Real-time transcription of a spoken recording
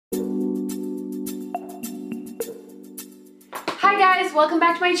guys, welcome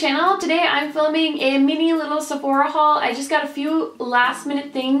back to my channel. Today I'm filming a mini little Sephora haul. I just got a few last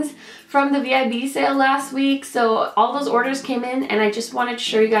minute things from the VIB sale last week, so all those orders came in and I just wanted to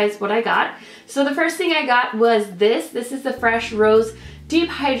show you guys what I got. So the first thing I got was this. This is the Fresh Rose Deep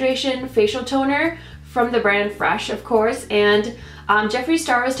Hydration Facial Toner from the brand Fresh, of course, and Jeffree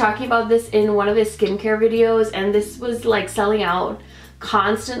Star was talking about this in one of his skincare videos, and this was like selling out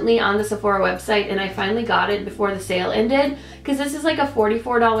constantly on the Sephora website, and I finally got it before the sale ended because this is like a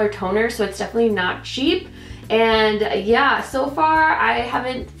 $44 toner, so it's definitely not cheap. And yeah, so far I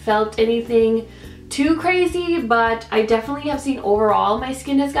haven't felt anything too crazy, but I definitely have seen overall my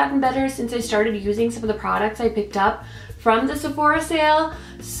skin has gotten better since I started using some of the products I picked up from the Sephora sale.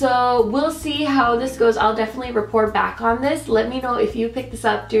 So we'll see how this goes. I'll definitely report back on this. Let me know if you picked this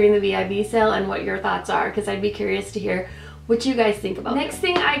up during the VIB sale and what your thoughts are, because I'd be curious to hear what you guys think about it. Next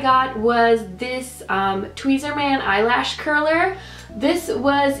thing I got was this Tweezerman eyelash curler. This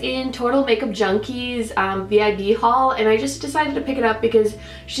was in Total Makeup Junkie's VIB haul, and I just decided to pick it up because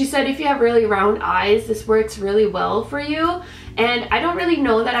she said if you have really round eyes, this works really well for you. And I don't really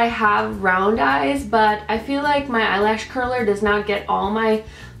know that I have round eyes, but I feel like my eyelash curler does not get all my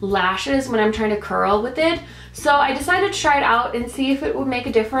lashes when I'm trying to curl with it. So I decided to try it out and see if it would make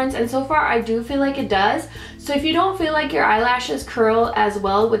a difference, and so far I do feel like it does. So if you don't feel like your eyelashes curl as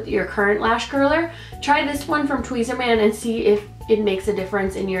well with your current lash curler, try this one from Tweezerman and see if it makes a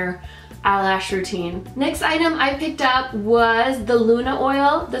difference in your eyelash routine. Next item I picked up was the Luna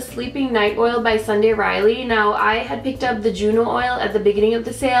Oil, the Sleeping Night Oil by Sunday Riley. Now I had picked up the Juno Oil at the beginning of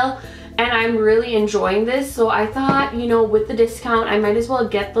the sale, and I'm really enjoying this, so I thought, you know, with the discount I might as well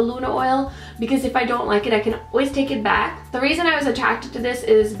get the Luna Oil, because if I don't like it I can always take it back. The reason I was attracted to this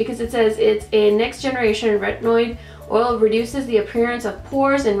is because it says it's a next generation retinoid oil, reduces the appearance of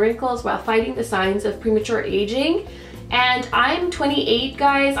pores and wrinkles while fighting the signs of premature aging. And I'm 28,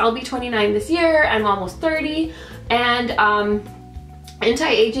 guys. I'll be 29 this year. I'm almost 30, and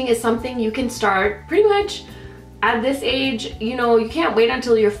anti-aging is something you can start pretty much at this age. You know, you can't wait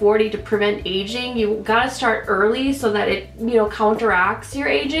until you're 40 to prevent aging. You gotta start early so that it, you know, counteracts your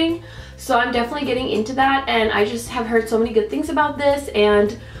aging. So I'm definitely getting into that, and I just have heard so many good things about this,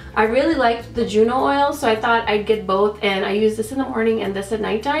 and I really liked the Juno oil, so I thought I'd get both, and I use this in the morning and this at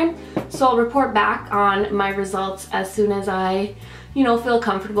nighttime. So I'll report back on my results as soon as I, you know, feel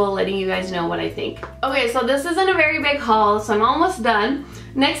comfortable letting you guys know what I think. Okay, so this isn't a very big haul, so I'm almost done.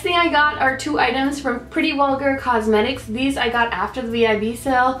 Next thing I got are two items from Pretty Vulgar Cosmetics. These I got after the VIB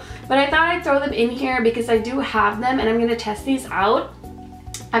sale, but I thought I'd throw them in here because I do have them and I'm gonna test these out.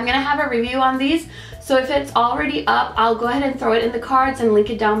 I'm gonna have a review on these, so if it's already up, I'll go ahead and throw it in the cards and link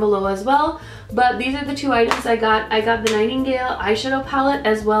it down below as well. But these are the two items I got. I got the Nightingale eyeshadow palette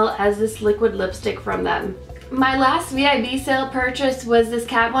as well as this liquid lipstick from them. My last VIB sale purchase was this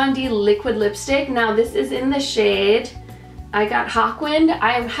Kat Von D liquid lipstick. Now this is in the shade, I got Hawkwind.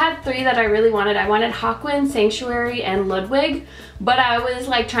 I had three that I really wanted. I wanted Hawkwind, Sanctuary, and Ludwig, but I was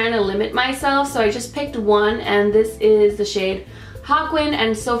like trying to limit myself, so I just picked one, and this is the shade Hawkwind,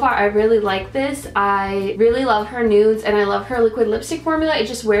 and so far I really like this. I really love her nudes, and I love her liquid lipstick formula. It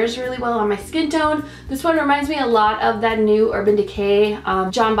just wears really well on my skin tone. This one reminds me a lot of that new Urban Decay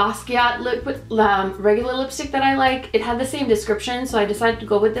John Basquiat liquid regular lipstick that I like. It had the same description, so I decided to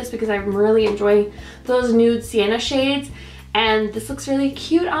go with this because I'm really enjoying those nude sienna shades. And this looks really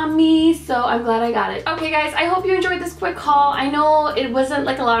cute on me, so I'm glad I got it. Okay guys, I hope you enjoyed this quick haul. I know it wasn't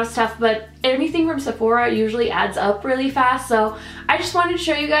like a lot of stuff, but anything from Sephora usually adds up really fast, so I just wanted to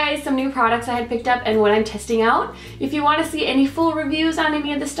show you guys some new products I had picked up and what I'm testing out. If you want to see any full reviews on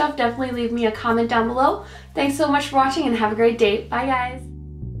any of this stuff, definitely leave me a comment down below. Thanks so much for watching and have a great day. Bye guys!